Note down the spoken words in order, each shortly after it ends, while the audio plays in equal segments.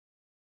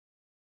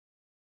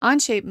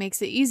Onshape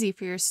makes it easy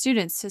for your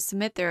students to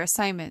submit their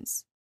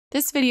assignments.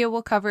 This video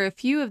will cover a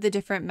few of the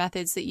different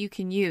methods that you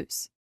can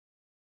use.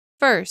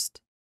 First,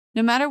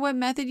 no matter what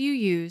method you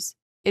use,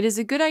 it is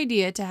a good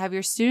idea to have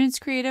your students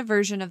create a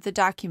version of the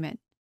document.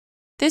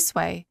 This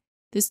way,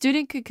 the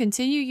student could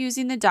continue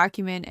using the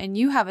document and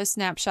you have a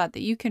snapshot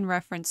that you can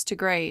reference to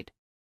grade.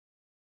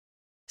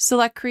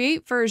 Select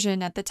Create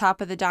Version at the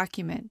top of the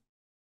document.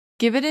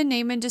 Give it a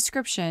name and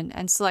description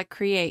and select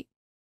Create.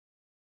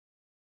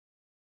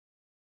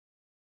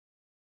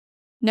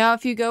 Now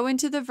if you go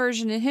into the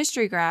version and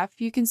history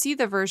graph, you can see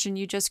the version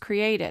you just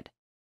created.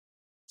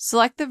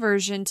 Select the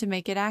version to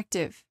make it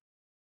active.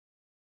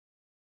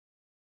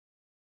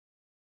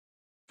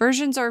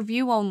 Versions are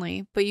view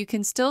only, but you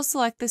can still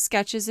select the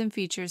sketches and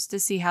features to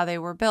see how they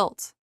were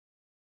built.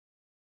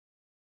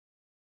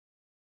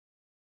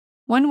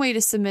 One way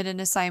to submit an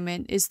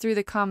assignment is through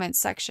the comments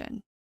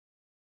section.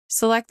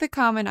 Select the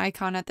comment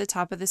icon at the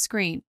top of the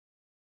screen.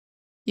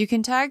 You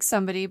can tag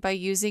somebody by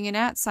using an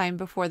 @ sign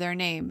before their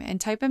name and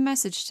type a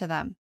message to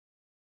them.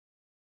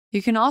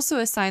 You can also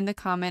assign the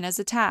comment as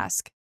a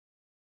task.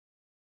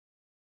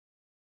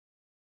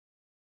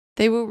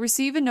 They will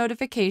receive a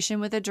notification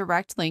with a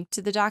direct link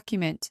to the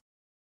document.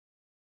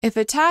 If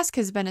a task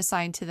has been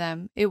assigned to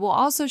them, it will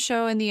also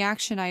show in the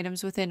action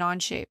items within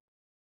Onshape.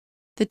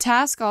 The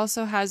task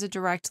also has a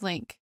direct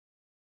link.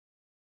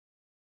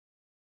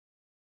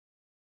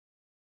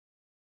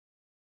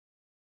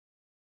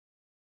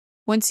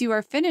 Once you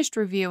are finished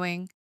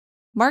reviewing,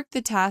 mark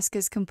the task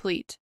as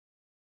complete.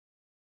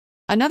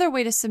 Another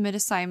way to submit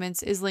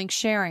assignments is link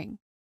sharing.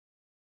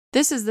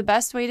 This is the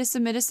best way to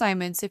submit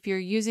assignments if you're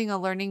using a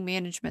learning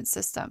management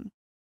system.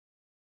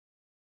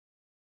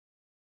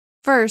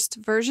 First,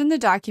 version the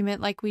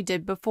document like we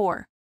did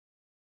before.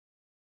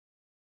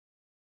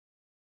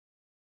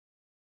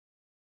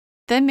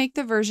 Then make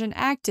the version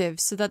active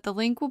so that the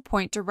link will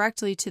point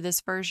directly to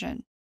this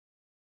version.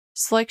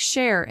 Select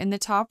Share in the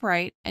top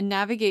right and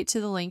navigate to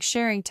the Link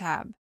Sharing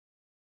tab.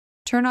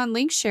 Turn on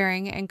link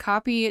sharing and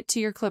copy it to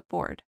your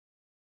clipboard.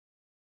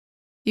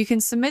 You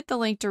can submit the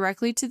link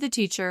directly to the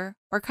teacher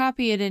or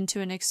copy it into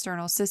an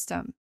external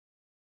system.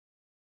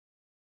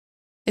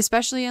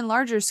 Especially in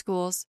larger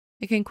schools,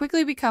 it can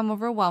quickly become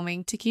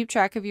overwhelming to keep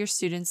track of your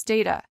students'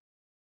 data.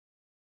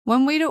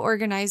 One way to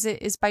organize it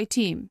is by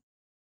team.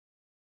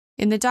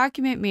 In the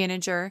Document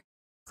Manager,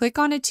 click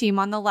on a team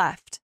on the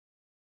left.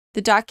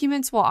 The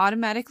documents will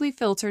automatically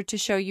filter to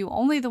show you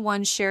only the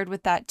ones shared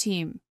with that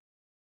team.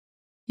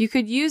 You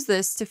could use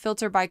this to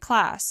filter by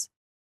class,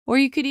 or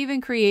you could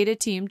even create a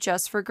team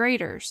just for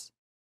graders.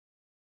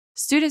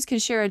 Students can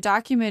share a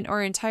document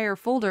or entire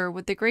folder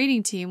with the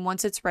grading team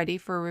once it's ready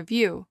for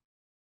review.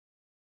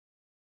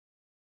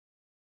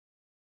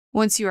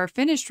 Once you are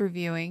finished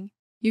reviewing,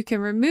 you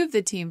can remove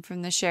the team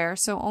from the share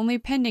so only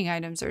pending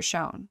items are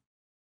shown.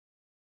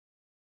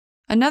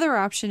 Another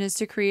option is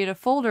to create a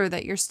folder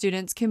that your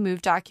students can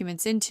move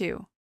documents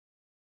into.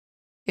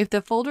 If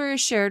the folder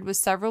is shared with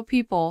several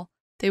people,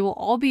 they will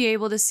all be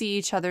able to see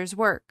each other's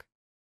work.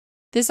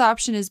 This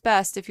option is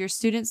best if your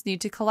students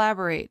need to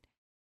collaborate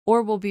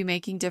or will be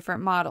making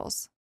different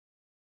models.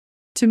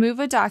 To move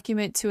a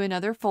document to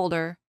another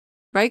folder,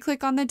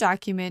 right-click on the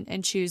document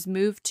and choose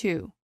Move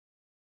To.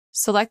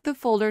 Select the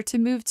folder to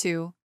move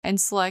to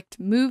and select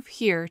Move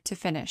Here to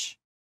finish.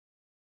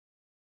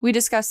 We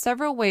discussed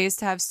several ways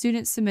to have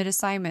students submit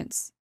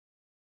assignments.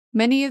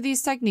 Many of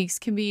these techniques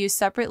can be used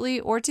separately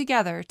or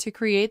together to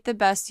create the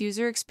best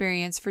user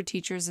experience for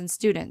teachers and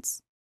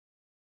students.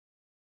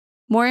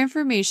 More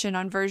information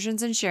on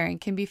versions and sharing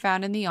can be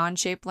found in the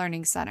Onshape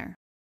Learning Center.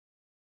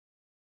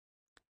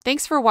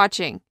 Thanks for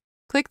watching.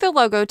 Click the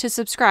logo to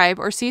subscribe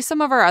or see some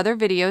of our other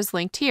videos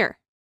linked here.